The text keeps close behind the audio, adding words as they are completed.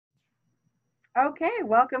Okay,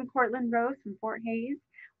 welcome Cortland Rose from Fort Hays.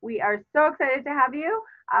 We are so excited to have you.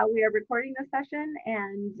 We are recording this session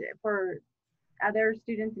and for other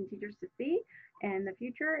students and teachers to see in the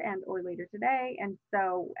future and or later today. And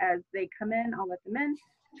so as they come in, I'll let them in.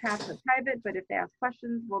 Chats are private, but if they ask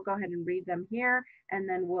questions, we'll go ahead and read them here and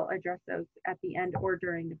then we'll address those at the end or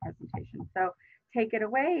during the presentation. So take it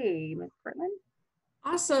away, Ms. Cortland.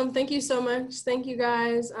 Awesome. Thank you so much. Thank you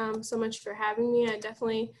guys so much for having me. I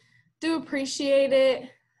definitely do appreciate it.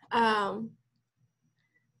 I'm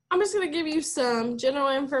just going to give you some general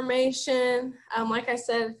information. Like I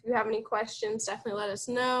said, if you have any questions, definitely let us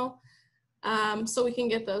know so we can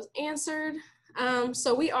get those answered.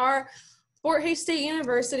 So we are Fort Hays State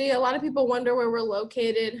University. A lot of people wonder where we're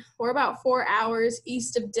located. We're about 4 hours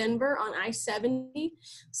east of Denver on I-70.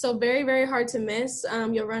 So very, very hard to miss.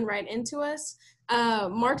 You'll run right into us.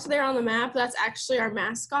 Marked there on the map, that's actually our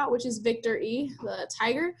mascot, which is Victor E, the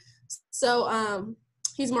tiger. So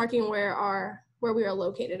he's marking where we are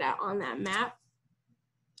located at on that map.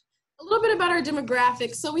 A little bit about our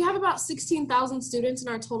demographics. So we have about 16,000 students in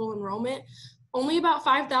our total enrollment. Only about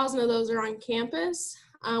 5,000 of those are on campus.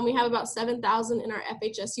 We have about 7,000 in our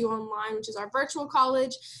FHSU Online, which is our virtual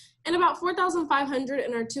college, and about 4,500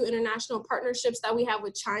 in our 2 international partnerships that we have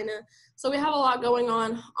with China. So we have a lot going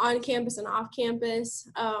on campus and off campus.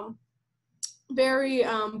 Very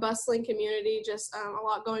bustling community, just a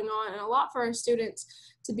lot going on and a lot for our students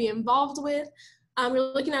to be involved with.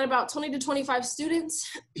 You're looking at about 20 to 25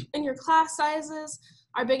 students in your class sizes.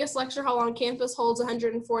 Our biggest lecture hall on campus holds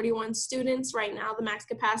 141 students. Right now, the max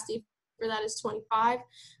capacity for that is 25.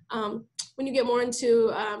 When you get more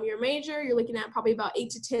into your major, you're looking at probably about 8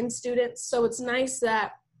 to 10 students. So it's nice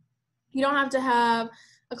that you don't have to have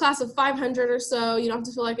a class of 500 or so. You don't have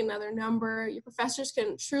to feel like another number. Your professors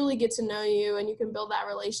can truly get to know you and you can build that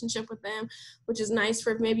relationship with them, which is nice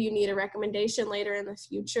for if maybe you need a recommendation later in the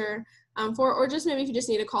future or just maybe if you just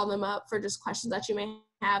need to call them up for just questions that you may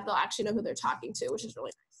have, they'll actually know who they're talking to, which is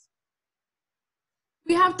really nice.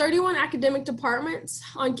 We have 31 academic departments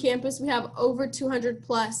on campus. We have over 200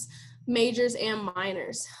 plus majors and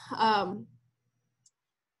minors.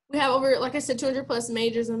 We have over, like I said, 200 plus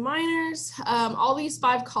majors and minors. All these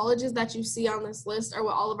 5 colleges that you see on this list are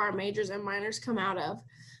what all of our majors and minors come out of.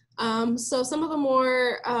 So some of the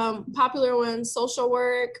more popular ones, social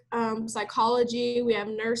work, psychology, we have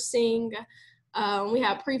nursing, we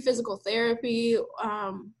have pre-physical therapy,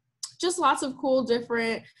 just lots of cool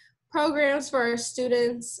different programs for our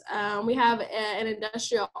students. We have an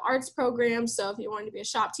industrial arts program. So if you want to be a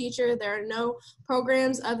shop teacher, there are no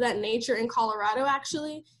programs of that nature in Colorado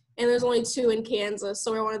actually. And there's only 2 in Kansas.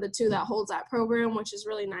 So we're one of the 2 that holds that program, which is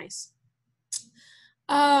really nice.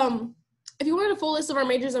 If you wanted a full list of our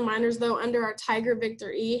majors and minors though, under our Tiger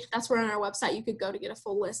Victor E, that's where on our website you could go to get a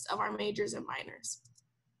full list of our majors and minors.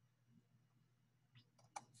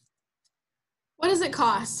 What does it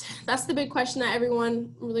cost? That's the big question that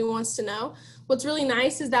everyone really wants to know. What's really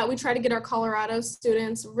nice is that we try to get our Colorado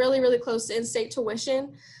students really, really close to in-state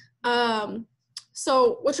tuition.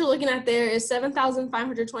 So what you're looking at there is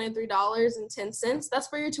 $7,523.10. That's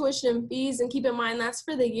for your tuition and fees, and keep in mind that's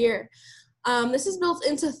for the year. This is built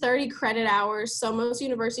into 30 credit hours. So most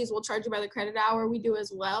universities will charge you by the credit hour. We do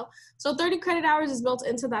as well. So 30 credit hours is built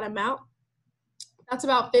into that amount. That's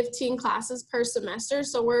about 15 classes per semester.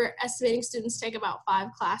 So we're estimating students take about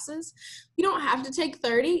 5 classes. You don't have to take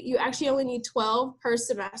 30. You actually only need 12 per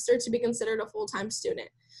semester to be considered a full-time student.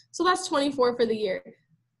 So that's 24 for the year.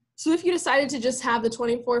 So if you decided to just have the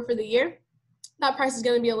 24 for the year, that price is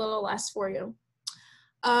going to be a little less for you.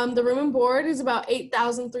 The room and board is about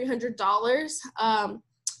 $8,300.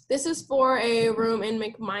 This is for a room in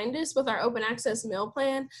McMindus with our open access meal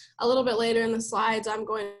plan. A little bit later in the slides, I'm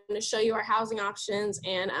going to show you our housing options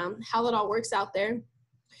and how that all works out there.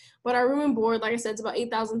 But our room and board, like I said, it's about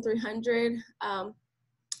 $8,300. And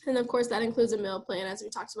of course, that includes a meal plan, as we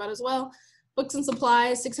talked about as well. Books and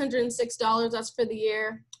supplies, $606, that's for the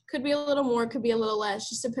year. Could be a little more, could be a little less,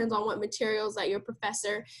 just depends on what materials that your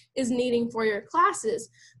professor is needing for your classes.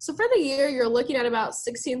 So for the year, you're looking at about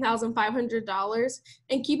 $16,500.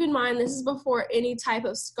 And keep in mind, this is before any type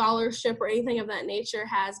of scholarship or anything of that nature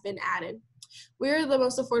has been added. We are the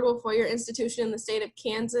most affordable four-year institution in the state of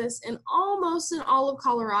Kansas and almost in all of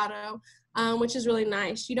Colorado, which is really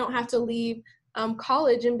nice. You don't have to leave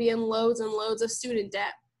college and be in loads and loads of student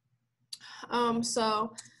debt.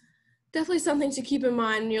 So definitely something to keep in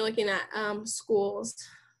mind when you're looking at schools.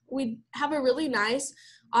 We have a really nice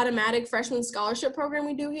automatic freshman scholarship program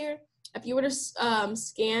we do here. If you were to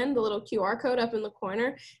scan the little QR code up in the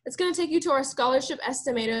corner, it's going to take you to our scholarship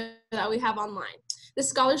estimator that we have online. This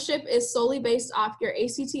scholarship is solely based off your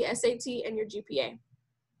ACT, SAT, and your GPA.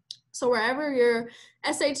 So wherever your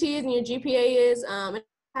SAT and your GPA is, it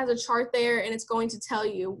has a chart there, and it's going to tell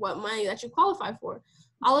you what money that you qualify for.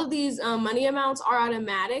 All of these money amounts are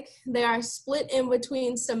automatic. They are split in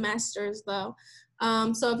between semesters, though.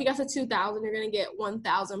 So if you got the 2,000, you're going to get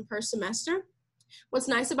 1,000 per semester. What's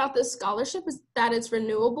nice about this scholarship is that it's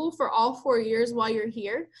renewable for all 4 years while you're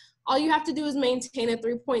here. All you have to do is maintain a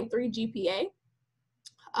 3.3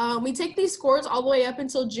 GPA. We take these scores all the way up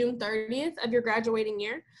until June 30th of your graduating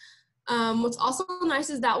year. What's also nice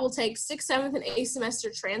is that we'll take 6th, 7th, and 8th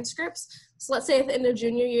semester transcripts. So let's say at the end of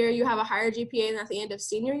junior year, you have a higher GPA than at the end of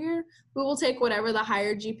senior year, we will take whatever the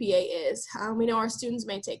higher GPA is. We know our students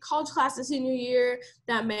may take college classes senior year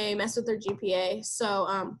that may mess with their GPA.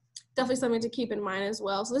 So definitely something to keep in mind as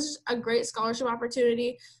well. So this is a great scholarship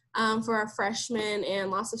opportunity for our freshmen, and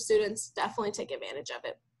lots of students definitely take advantage of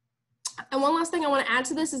it. And one last thing I want to add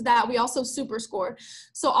to this is that we also super score.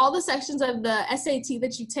 So all the sections of the SAT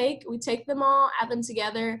that you take, we take them all, add them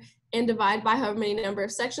together, and divide by however many number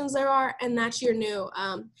of sections there are, and that's your new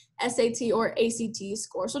SAT or ACT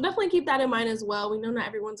score. So definitely keep that in mind as well. We know not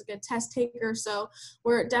everyone's a good test taker, so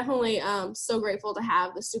we're definitely so grateful to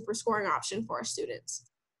have the super scoring option for our students.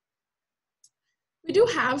 We do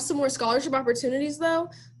have some more scholarship opportunities though.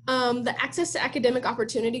 The Access to Academic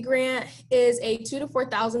Opportunity Grant is a $2,000 to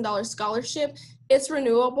 $4,000 scholarship. It's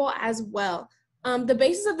renewable as well. The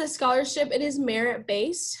basis of this scholarship, it is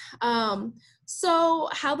merit-based. So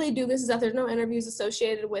how they do this is that there's no interviews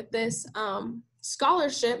associated with this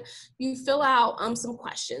scholarship. You fill out some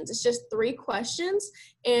questions. It's just 3 questions,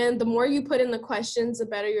 and the more you put in the questions, the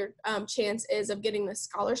better your chance is of getting the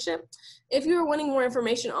scholarship. If you're wanting more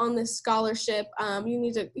information on this scholarship,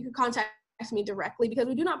 you can contact me directly, because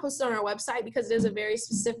we do not post it on our website because it is a very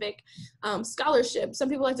specific scholarship. Some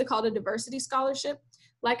people like to call it a diversity scholarship.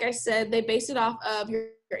 Like I said, they base it off of your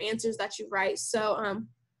answers that you write. So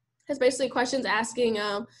it's basically questions asking,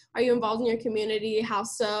 are you involved in your community? How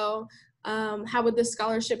so? How would this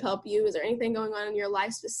scholarship help you? Is there anything going on in your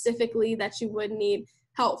life specifically that you would need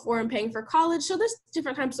help for in paying for college? So there's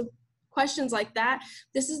different types of questions like that.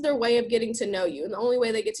 This is their way of getting to know you, and the only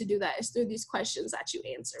way they get to do that is through these questions that you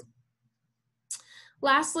answer.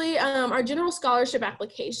 Lastly, our general scholarship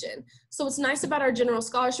application. So what's nice about our general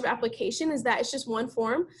scholarship application is that it's just one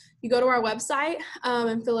form. You go to our website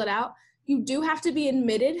and fill it out. You do have to be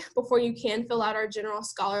admitted before you can fill out our general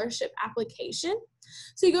scholarship application.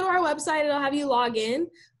 So you go to our website, it'll have you log in,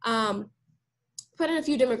 put in a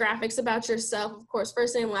few demographics about yourself, of course,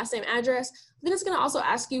 first name, last name, address. Then it's going to also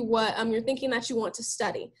ask you what you're thinking that you want to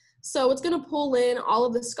study. So it's going to pull in all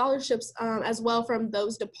of the scholarships as well from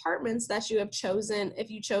those departments that you have chosen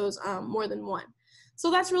if you chose more than one.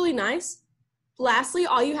 So that's really nice. Lastly,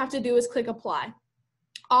 all you have to do is click apply.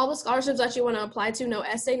 All the scholarships that you want to apply to, no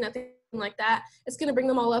essay, nothing like that. It's going to bring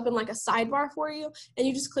them all up in like a sidebar for you, and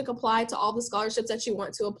you just click apply to all the scholarships that you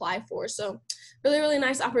want to apply for. So really, really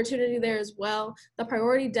nice opportunity there as well. The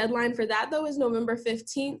priority deadline for that though is November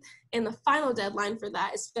 15th, and the final deadline for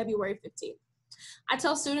that is February 15th. I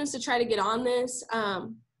tell students to try to get on this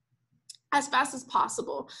as fast as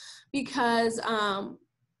possible, because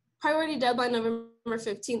priority deadline November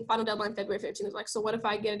 15th, final deadline February 15th is like, so what if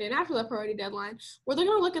I get it in after the priority deadline? Well, they're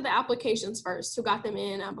going to look at the applications first who got them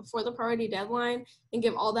in before the priority deadline and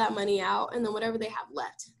give all that money out, and then whatever they have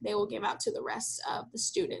left, they will give out to the rest of the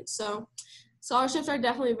students. So scholarships are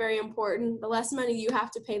definitely very important. The less money you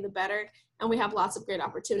have to pay, the better, and we have lots of great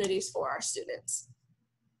opportunities for our students.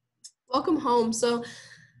 Welcome home. So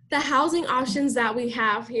the housing options that we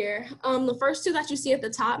have here, the first 2 that you see at the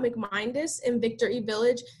top, McMindus and Victor E.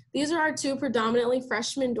 Village, these are our 2 predominantly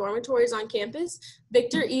freshman dormitories on campus.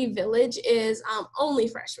 Victor E. Village is only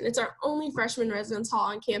freshmen. It's our only freshman residence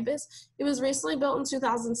hall on campus. It was recently built in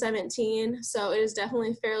 2017, so it is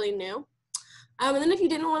definitely fairly new. And then if you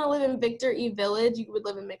didn't want to live in Victor E. Village, you would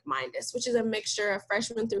live in McMindus, which is a mixture of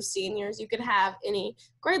freshmen through seniors. You could have any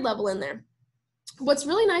grade level in there. What's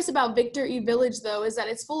really nice about Victor E. Village, though, is that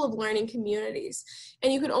it's full of learning communities,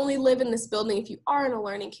 and you can only live in this building if you are in a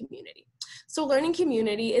learning community. So learning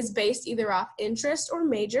community is based either off interest or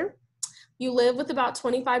major. You live with about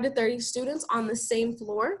 25 to 30 students on the same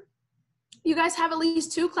floor. You guys have at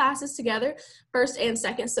least 2 classes together, first and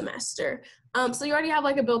second semester. So you already have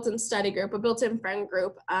like a built-in study group, a built-in friend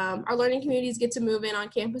group. Our learning communities get to move in on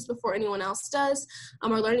campus before anyone else does.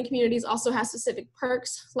 Our learning communities also have specific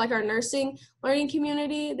perks, like our nursing learning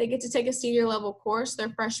community. They get to take a senior level course their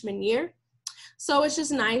freshman year. So it's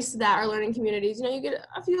just nice that our learning communities, you get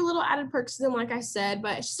a few little added perks to them, like I said,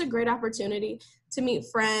 but it's just a great opportunity to meet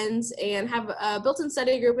friends and have a built-in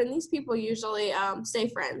study group. And these people usually stay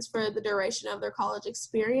friends for the duration of their college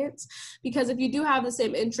experience, because if you do have the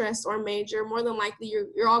same interest or major, more than likely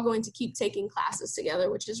you're all going to keep taking classes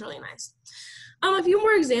together, which is really nice. A few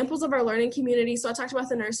more examples of our learning community. So I talked about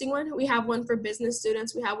the nursing one. We have one for business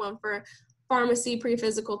students. We have one for pharmacy,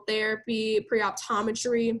 pre-physical therapy,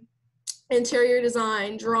 pre-optometry, interior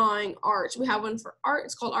design, drawing, art. We have one for art.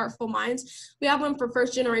 It's called Artful Minds. We have one for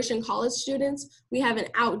first generation college students. We have an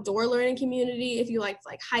outdoor learning community. If you like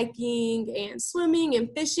hiking and swimming and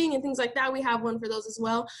fishing and things like that, we have one for those as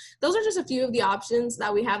well. Those are just a few of the options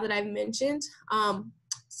that we have that I've mentioned.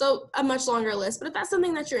 So a much longer list, but if that's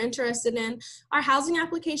something that you're interested in, our housing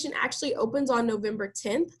application actually opens on November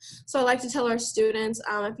 10th. So I like to tell our students,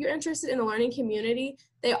 if you're interested in a learning community,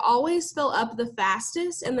 they always fill up the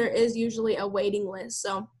fastest, and there is usually a waiting list.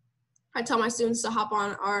 So I tell my students to hop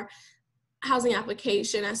on our housing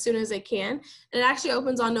application as soon as they can. And it actually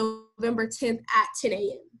opens on November 10th at 10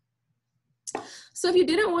 a.m. So if you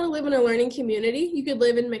didn't want to live in a learning community, you could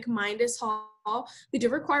live in McMindus Hall. We do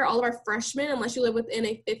require all of our freshmen, unless you live within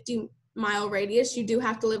a 50-mile radius, you do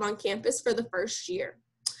have to live on campus for the first year.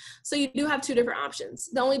 So you do have two different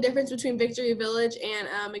options. The only difference between Victory Village and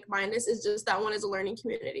McMindus is just that one is a learning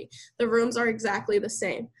community. The rooms are exactly the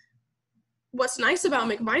same. What's nice about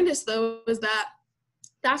McMindus, though, is that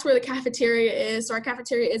that's where the cafeteria is. So our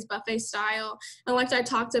cafeteria is buffet style. And like I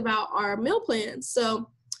talked about, our meal plans.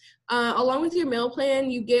 So along with your meal plan,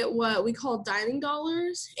 you get what we call dining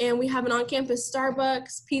dollars, and we have an on-campus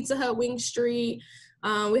Starbucks, Pizza Hut, Wing Street.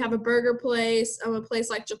 We have a burger place, a place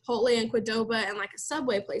like Chipotle and Qdoba, and like a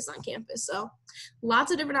Subway place on campus. So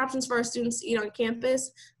lots of different options for our students to eat on campus.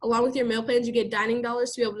 Along with your meal plans, you get dining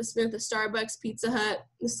dollars to be able to spend at the Starbucks, Pizza Hut,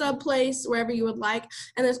 the Sub place, wherever you would like.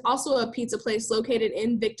 And there's also a pizza place located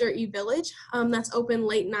in Victory Village that's open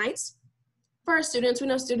late nights. For our students, we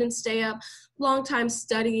know students stay up long time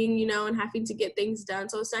studying, and having to get things done.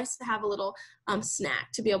 So it's nice to have a little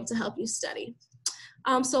snack to be able to help you study.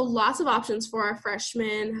 So lots of options for our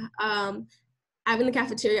freshmen. Having the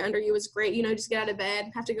cafeteria under you is great. Just get out of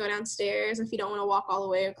bed, have to go downstairs if you don't want to walk all the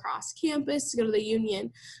way across campus to go to the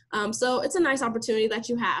Union. So it's a nice opportunity that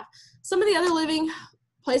you have. Some of the other living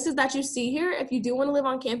places that you see here, if you do want to live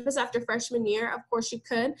on campus after freshman year, of course you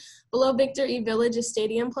could. Below Victory Village is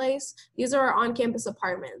Stadium Place. These are our on-campus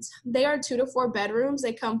apartments. They are 2 to 4 bedrooms.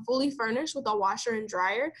 They come fully furnished with a washer and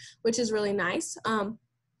dryer, which is really nice.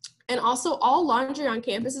 And also all laundry on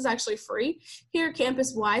campus is actually free here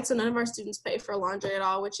campus-wide, so none of our students pay for laundry at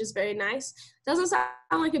all, which is very nice. Doesn't sound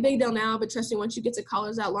like a big deal now, but trust me, once you get to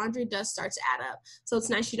college, that laundry does start to add up. So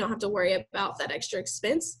it's nice you don't have to worry about that extra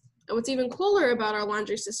expense. And what's even cooler about our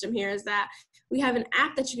laundry system here is that we have an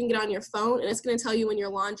app that you can get on your phone, and it's going to tell you when your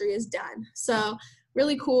laundry is done. So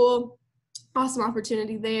really cool, awesome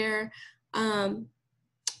opportunity there.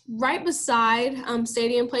 Right beside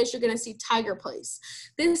Stadium Place, you're going to see Tiger Place.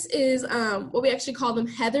 This is what we actually call them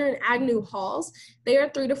Heather and Agnew Halls. They are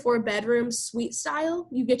 3 to 4 bedrooms, suite style.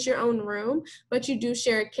 You get your own room, but you do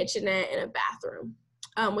share a kitchenette and a bathroom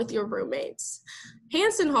with your roommates.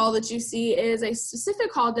 Hanson Hall that you see is a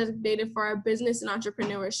specific hall designated for our business and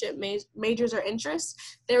entrepreneurship majors or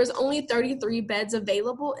interests. There is only 33 beds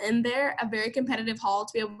available in there, a very competitive hall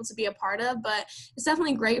to be able to be a part of, but it's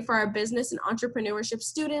definitely great for our business and entrepreneurship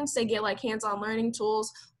students. They get like hands-on learning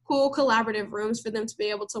tools, cool collaborative rooms for them to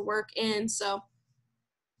be able to work in. So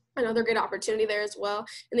another great opportunity there as well.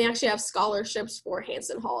 And they actually have scholarships for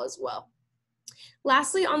Hanson Hall as well.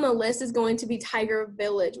 Lastly on the list is going to be Tiger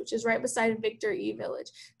Village, which is right beside Victory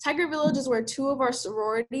Village. Tiger Village is where 2 of our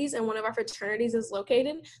sororities and 1 of our fraternities is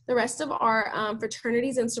located. The rest of our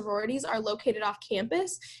fraternities and sororities are located off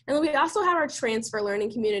campus. And then we also have our transfer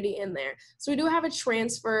learning community in there. So we do have a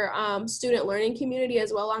transfer student learning community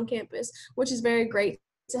as well on campus, which is very great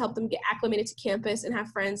to help them get acclimated to campus and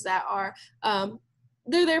have friends that are,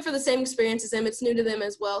 they're there for the same experience as them. It's new to them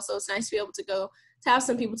as well. So it's nice to be able to have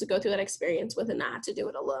some people to go through that experience with and not have to do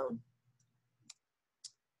it alone.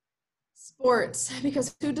 Sports,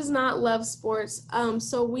 because who does not love sports?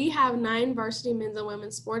 So we have 9 varsity men's and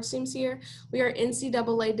women's sports teams here. We are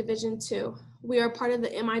NCAA Division II. We are part of the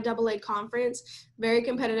MIAA conference, very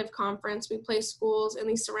competitive conference. We play schools in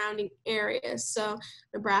the surrounding areas. So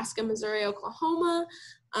Nebraska, Missouri, Oklahoma.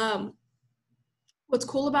 What's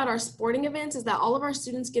cool about our sporting events is that all of our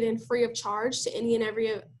students get in free of charge to any and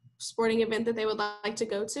every sporting event that they would like to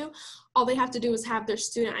go to, all they have to do is have their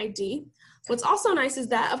student ID. What's also nice is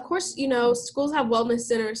that, of course, you know, schools have wellness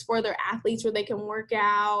centers for their athletes where they can work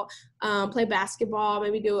out, play basketball,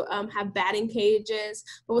 maybe do have batting cages.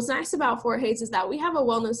 But what's nice about Fort Hays is that we have a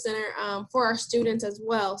wellness center for our students as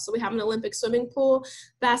well. So we have an Olympic swimming pool,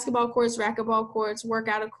 basketball courts, racquetball courts,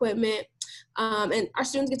 workout equipment, and our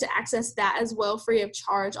students get to access that as well free of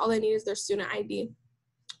charge. All they need is their student ID.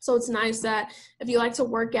 So it's nice that if you like to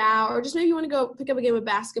work out or just maybe you want to go pick up a game of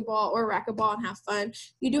basketball or racquetball and have fun,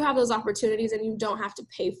 you do have those opportunities and you don't have to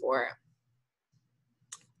pay for it.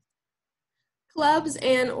 Clubs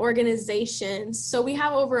and organizations. So we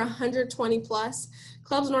have over 120 plus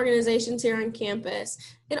clubs and organizations here on campus.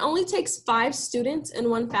 It only takes 5 students and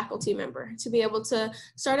 1 faculty member to be able to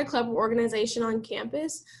start a club or organization on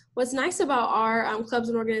campus. What's nice about our clubs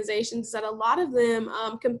and organizations is that a lot of them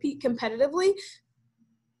compete competitively.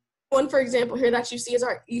 One, for example, here that you see is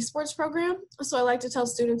our esports program. So I like to tell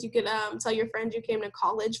students, you could tell your friends you came to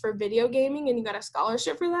college for video gaming and you got a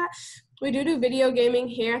scholarship for that. We do video gaming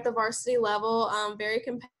here at the varsity level, very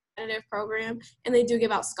competitive program, and they do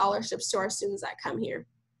give out scholarships to our students that come here.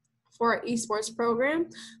 For our esports program,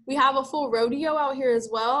 we have a full rodeo out here as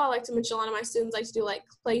well. I like to mention a lot of my students like to do like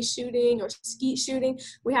clay shooting or skeet shooting.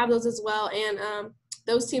 We have those as well, and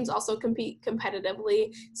those teams also compete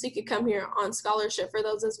competitively, so you could come here on scholarship for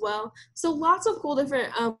those as well. So lots of cool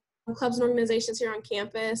different clubs and organizations here on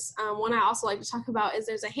campus. One I also like to talk about is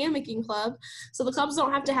there's a hammocking club. So the clubs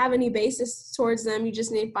don't have to have any basis towards them. You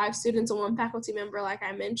just need 5 students and 1 faculty member, like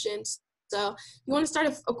I mentioned. So you want to start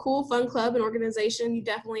a cool, fun club and organization, you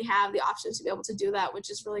definitely have the option to be able to do that, which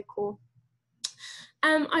is really cool.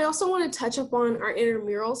 I also want to touch upon our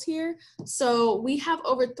intramurals here. So we have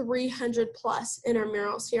over 300 plus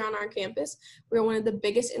intramurals here on our campus. We're one of the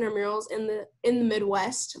biggest intramurals in the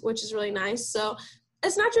Midwest, which is really nice. So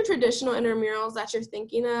it's not your traditional intramurals that you're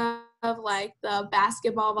thinking of, like the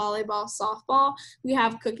basketball, volleyball, softball. We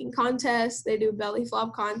have cooking contests. They do belly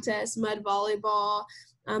flop contests, mud volleyball.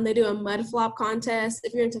 They do a mud flop contest.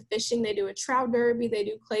 If you're into fishing, they do a trout derby. They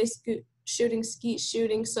do clay shooting, skeet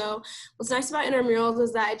shooting. So what's nice about intramurals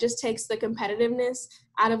is that it just takes the competitiveness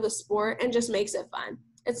out of the sport and just makes it fun.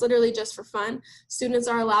 It's literally just for fun. Students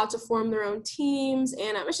are allowed to form their own teams,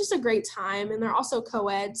 and it's just a great time. And they're also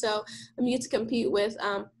co-ed, so you get to compete with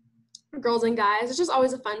girls and guys. It's just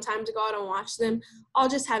always a fun time to go out and watch them all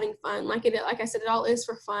just having fun. Like I said, it all is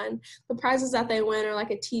for fun. The prizes that they win are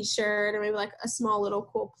like a t-shirt or maybe like a small little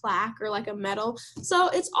cool plaque or like a medal. So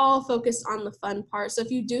it's all focused on the fun part. So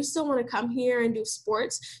if you do still want to come here and do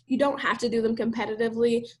sports, you don't have to do them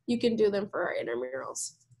competitively. You can do them for our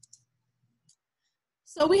intramurals.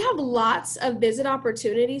 So we have lots of visit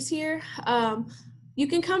opportunities here. You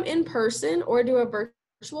can come in person or do a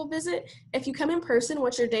virtual visit. If you come in person,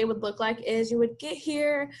 what your day would look like is you would get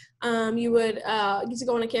here, you would get to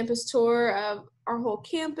go on a campus tour of our whole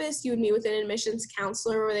campus. You would meet with an admissions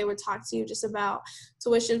counselor where they would talk to you just about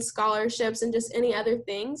tuition, scholarships, and just any other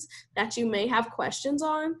things that you may have questions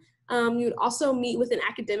on. You would also meet with an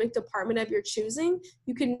academic department of your choosing.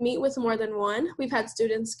 You can meet with more than one. We've had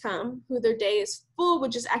students come who their day is full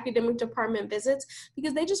with just academic department visits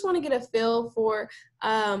because they just want to get a feel for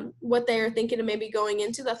what they are thinking of maybe going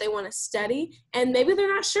into that they want to study. And maybe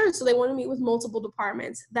they're not sure, so they want to meet with multiple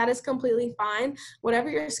departments. That is completely fine. Whatever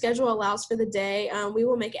your schedule allows for the day, we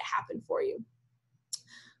will make it happen for you.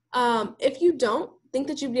 If you don't think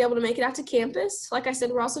that you'd be able to make it out to campus, like I said,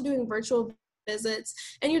 we're also doing virtual visits,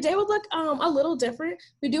 and your day would look a little different.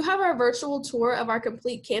 We do have our virtual tour of our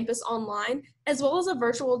complete campus online, as well as a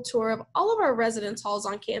virtual tour of all of our residence halls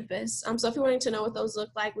on campus. So if you're wanting to know what those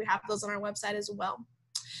look like, we have those on our website as well.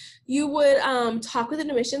 You would talk with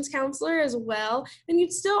an admissions counselor as well, and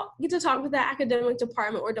you'd still get to talk with the academic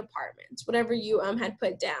department or departments, whatever you had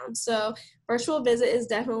put down. So virtual visit is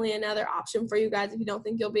definitely another option for you guys if you don't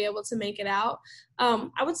think you'll be able to make it out.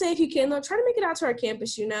 I would say if you can, though, try to make it out to our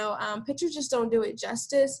campus. Pictures just don't do it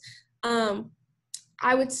justice.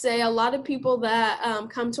 I would say a lot of people that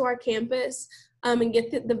come to our campus and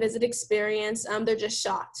get the visit experience, they're just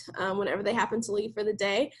shocked whenever they happen to leave for the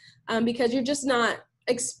day because you're just not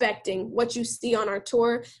expecting what you see on our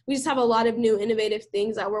tour. We just have a lot of new innovative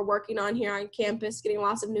things that we're working on here on campus, getting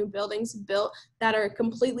lots of new buildings built that are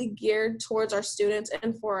completely geared towards our students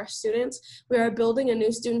and for our students. We are building a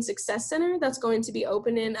new student success center that's going to be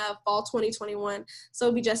open in fall 2021. So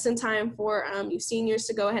it'll be just in time for you seniors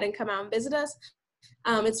to go ahead and come out and visit us.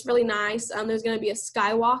 It's really nice. There's going to be a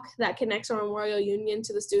skywalk that connects our Memorial Union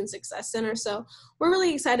to the Student Success Center. So we're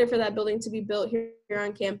really excited for that building to be built here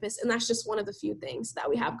on campus. And that's just one of the few things that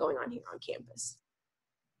we have going on here on campus.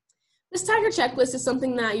 This Tiger checklist is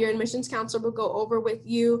something that your admissions counselor will go over with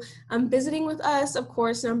you. Visiting with us, of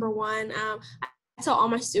course, number one. I tell all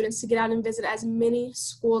my students to get out and visit as many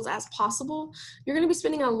schools as possible. You're going to be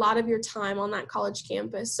spending a lot of your time on that college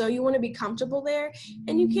campus, so you want to be comfortable there,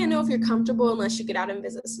 and you can't know if you're comfortable unless you get out and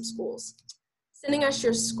visit some schools. Sending us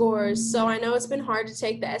your scores. So I know it's been hard to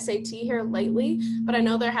take the SAT here lately, but I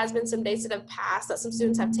know there has been some dates that have passed that some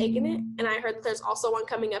students have taken it, and I heard that there's also one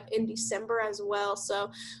coming up in December as well. So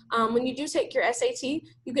when you do take your SAT,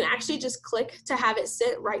 you can actually just click to have it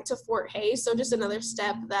sent right to Fort Hays, so just another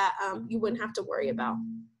step that you wouldn't have to worry about.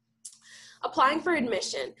 Applying for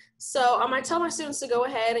admission. So I tell my students to go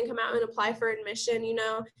ahead and come out and apply for admission. You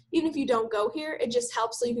know, even if you don't go here, it just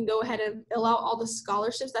helps so you can go ahead and fill out all the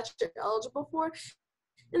scholarships that you're eligible for.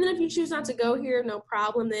 And then if you choose not to go here, no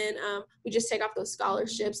problem. Then we just take off those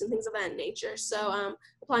scholarships and things of that nature. So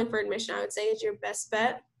applying for admission, I would say, is your best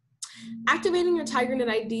bet. Activating your TigerNet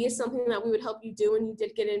ID is something that we would help you do when you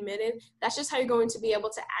did get admitted. That's just how you're going to be able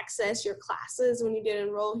to access your classes when you did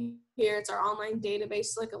enroll here. It's our online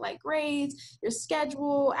database to look at like grades, your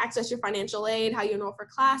schedule, access your financial aid, how you enroll for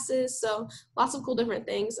classes. So lots of cool different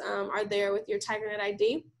things are there with your TigerNet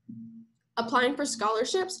ID. Applying for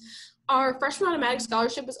scholarships. Our freshman automatic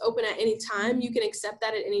scholarship is open at any time. You can accept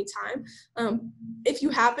that at any time. If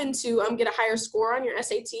you happen to get a higher score on your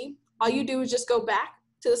SAT, all you do is just go back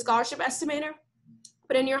to the scholarship estimator,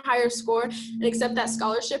 put in your higher score, and accept that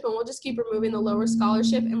scholarship, and we'll just keep removing the lower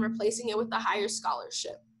scholarship and replacing it with the higher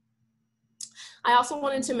scholarship. I also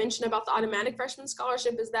wanted to mention about the automatic freshman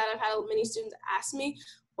scholarship is that I've had many students ask me,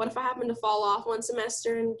 what if I happen to fall off one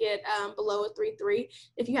semester and get below a 3.3?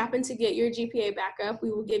 If you happen to get your GPA back up,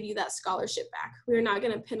 we will give you that scholarship back. We are not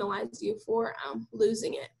going to penalize you for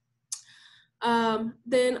losing it.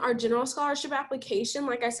 Then our general scholarship application,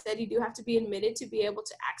 like I said, you do have to be admitted to be able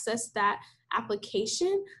to access that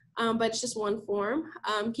application, but it's just one form.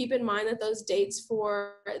 Keep in mind that those dates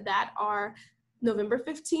for that are November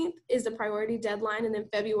 15th is the priority deadline, and then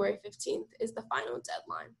February 15th is the final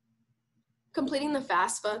deadline. Completing the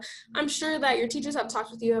FAFSA. I'm sure that your teachers have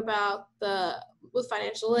talked with you about with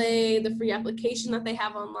financial aid, the free application that they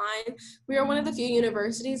have online. We are one of the few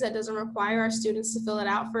universities that doesn't require our students to fill it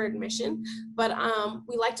out for admission, but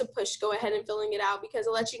we like to push go ahead and filling it out because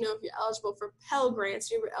it lets you know if you're eligible for Pell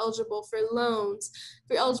Grants, if you're eligible for loans, if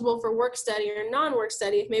you're eligible for work study or non-work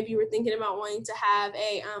study, if maybe you were thinking about wanting to have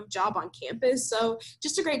a job on campus. So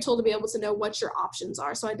just a great tool to be able to know what your options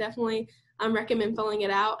are. So I definitely recommend filling it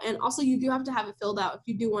out. And also you do have to have it filled out if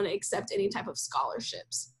you do want to accept any type of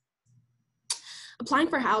scholarships. Applying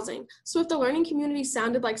for housing. So if the learning community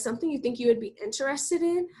sounded like something you think you would be interested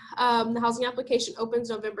in, the housing application opens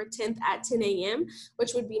November 10th at 10 a.m.,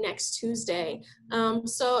 which would be next Tuesday.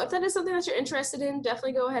 So if that is something that you're interested in,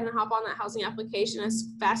 definitely go ahead and hop on that housing application as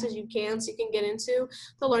fast as you can so you can get into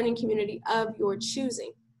the learning community of your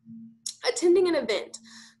choosing. Attending an event.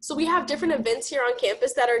 So we have different events here on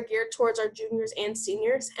campus that are geared towards our juniors and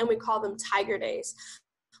seniors, and we call them Tiger Days.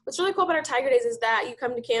 What's really cool about our Tiger Days is that you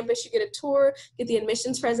come to campus, you get a tour, get the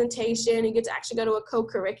admissions presentation, you get to actually go to a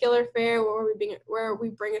co-curricular fair where we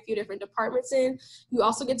bring a few different departments in. You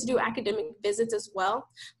also get to do academic visits as well.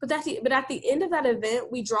 But at the end of that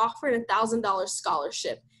event, we draw for a $1,000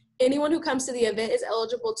 scholarship. Anyone who comes to the event is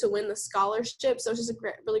eligible to win the scholarship, so it's just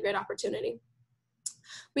a really great opportunity.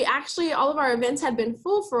 All of our events had been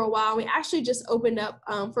full for a while. We actually just opened up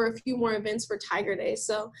for a few more events for Tiger Days.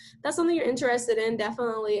 So that's something you're interested in,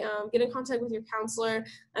 definitely get in contact with your counselor.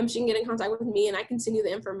 She can get in contact with me and I can send you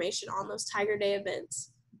the information on those Tiger Day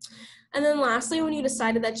events. And then lastly, when you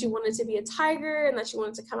decided that you wanted to be a Tiger and that you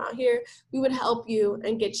wanted to come out here, we would help you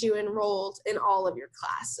and get you enrolled in all of your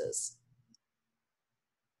classes.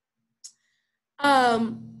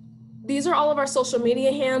 These are all of our social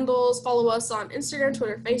media handles. Follow us on Instagram,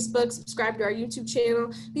 Twitter, Facebook, subscribe to our YouTube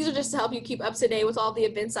channel. These are just to help you keep up to date with all the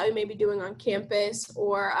events that we may be doing on campus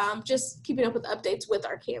or just keeping up with updates with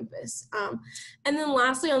our campus. And then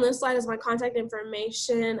lastly on this slide is my contact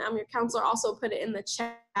information. Your counselor also put it in the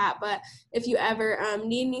chat, but if you ever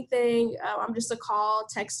need anything, I'm just a call,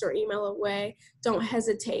 text, or email away. Don't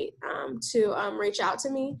hesitate to reach out to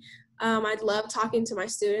me. I'd love talking to my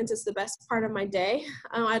students. It's the best part of my day.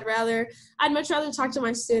 I'd much rather talk to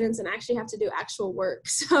my students and actually have to do actual work.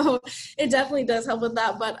 So it definitely does help with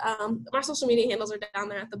that. But my social media handles are down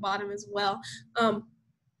there at the bottom as well.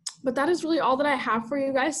 But that is really all that I have for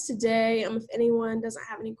you guys today. If anyone doesn't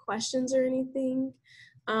have any questions or anything,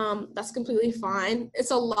 that's completely fine. It's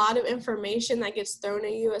a lot of information that gets thrown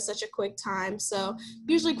at you at such a quick time. So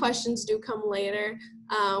usually questions do come later,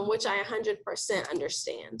 which I 100%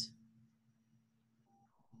 understand.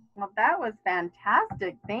 Well, that was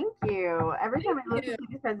fantastic. Thank you. Every time I Thank listen you. to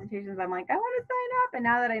these presentations, I'm like, I want to sign up. And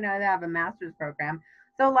now that I know they have a master's program,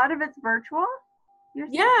 so a lot of it's virtual, you're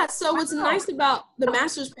saying? Yeah, so what's Wow. nice about the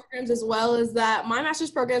master's programs as well is that my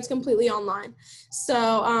master's program is completely online. So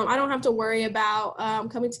I don't have to worry about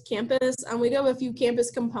coming to campus. We do have a few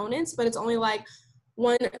campus components, but it's only like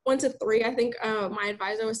one to three, I think my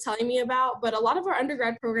advisor was telling me about. But a lot of our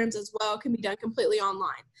undergrad programs as well can be done completely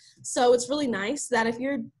online. So it's really nice that if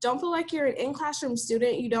you don't feel like you're an in-classroom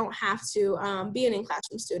student, you don't have to be an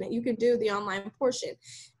in-classroom student. You can do the online portion.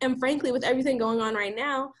 And frankly, with everything going on right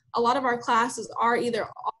now, a lot of our classes are either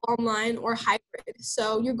online or hybrid.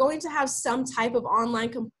 So you're going to have some type of online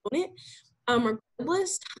component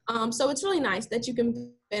regardless. So it's really nice that you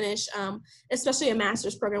can finish, especially a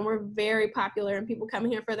master's program. We're very popular and people come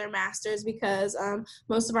here for their master's because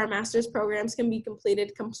most of our master's programs can be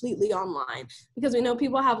completed completely online because we know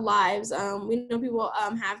people have lives. We know people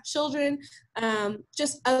have children,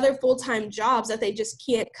 just other full-time jobs that they just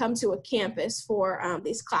can't come to a campus for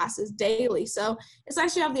these classes daily. So it's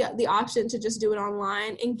nice you have the option to just do it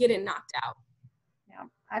online and get it knocked out. Yeah,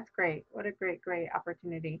 that's great. What a great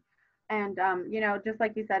opportunity. And, just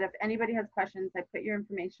like you said, if anybody has questions, I put your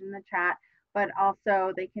information in the chat, but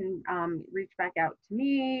also they can reach back out to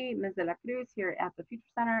me, Ms. De La Cruz here at the Future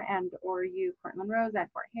Center, and or you, Cortland Rose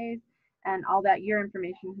at Fort Hays, and all that. Your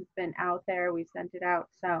information has been out there. We've sent it out.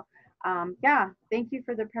 So, yeah, thank you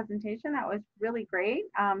for the presentation. That was really great.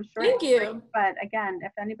 Short, Thank you. but again,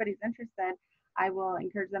 if anybody's interested, I will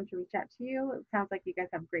encourage them to reach out to you. It sounds like you guys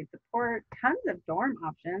have great support, tons of dorm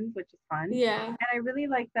options, which is fun. Yeah. And I really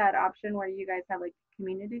like that option where you guys have like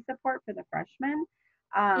community support for the freshmen.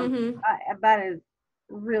 Mm-hmm. That is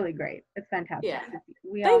really great. It's fantastic. Yeah.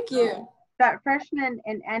 We all Thank know you. that freshmen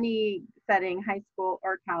in any setting, high school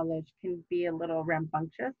or college, can be a little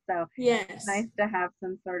rambunctious. So it's Yes. nice to have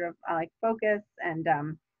some sort of like focus and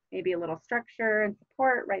maybe a little structure and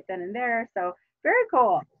support right then and there. So very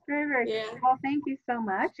cool. Very Yeah. cool. Well, thank you so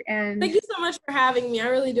much. And Thank you so much for having me. I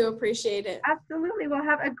really do appreciate it. absolutely, we'll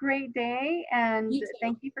have a great day. And You too.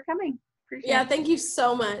 thank you for coming. Appreciate Yeah, it. thank you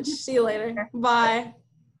so much. See you later. Bye.